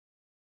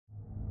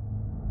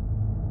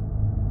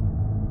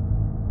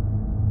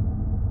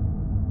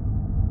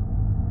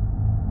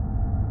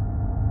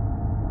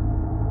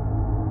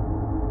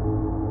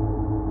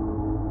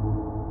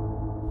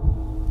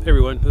Hey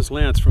everyone, this is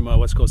Lance from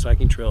West Coast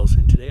Hiking Trails,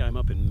 and today I'm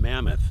up in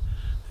Mammoth,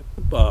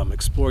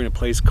 exploring a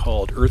place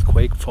called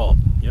Earthquake Fault.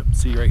 Yep,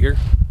 see right here?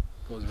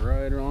 Goes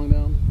right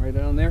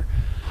down there.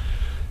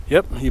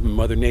 Yep, even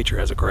Mother Nature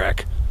has a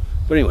crack.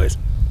 But anyways,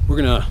 we're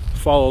gonna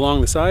follow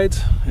along the sides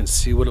and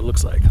see what it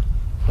looks like.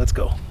 Let's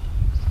go.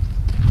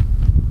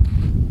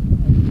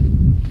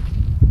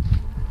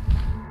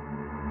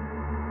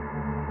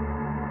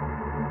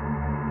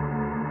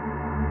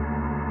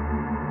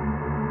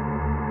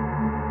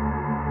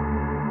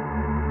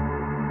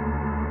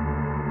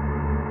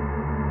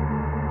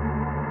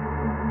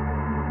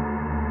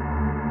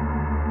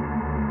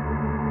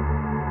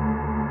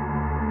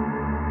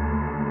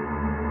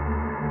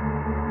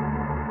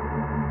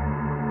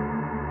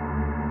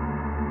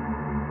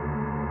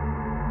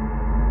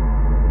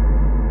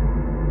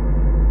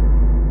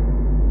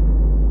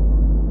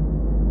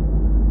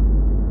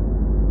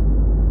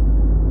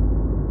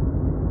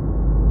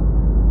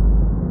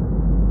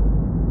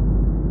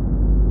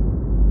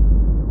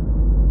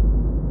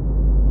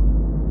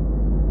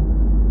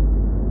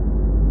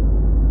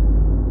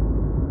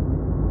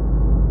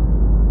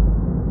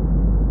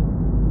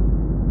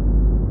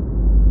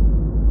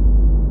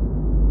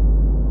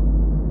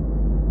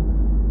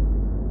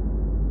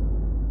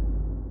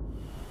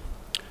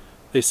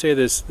 They say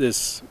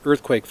this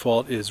earthquake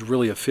fault is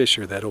really a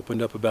fissure that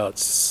opened up about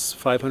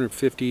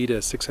 550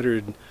 to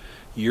 600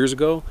 years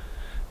ago.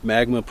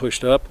 Magma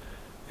pushed up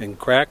and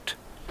cracked,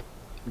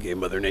 gave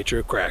Mother Nature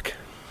a crack.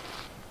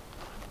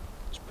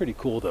 It's pretty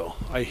cool though.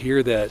 I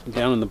hear that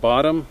down in the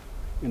bottom,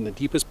 in the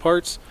deepest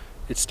parts,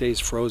 it stays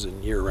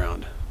frozen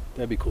year-round.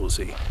 That'd be cool to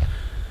see.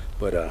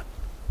 But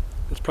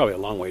it's probably a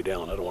long way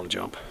down. I don't want to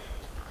jump.